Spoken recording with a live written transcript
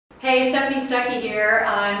Hey, Stephanie Stuckey here.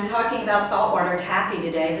 I'm talking about saltwater taffy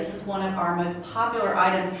today. This is one of our most popular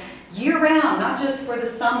items year-round, not just for the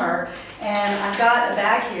summer. And I've got a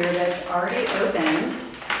bag here that's already opened,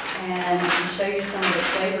 and I can show you some of the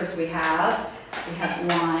flavors we have. We have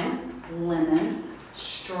lime, lemon,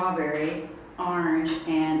 strawberry, orange,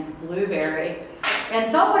 and blueberry. And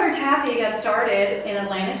saltwater taffy got started in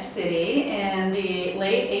Atlantic City in the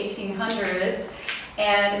late 1800s.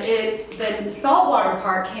 And the saltwater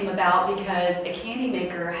part came about because a candy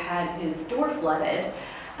maker had his store flooded,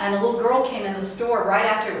 and a little girl came in the store right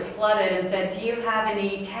after it was flooded and said, "Do you have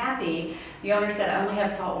any taffy?" The owner said, "I only have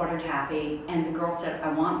saltwater taffy." And the girl said, "I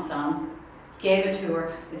want some." Gave it to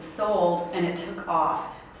her, it sold, and it took off.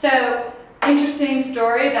 So, interesting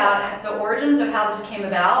story about the origins of how this came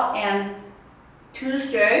about, and to this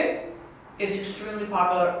day, it's extremely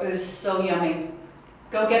popular. It is so yummy.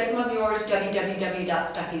 Go get some of yours,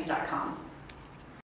 www.stuckeys.com.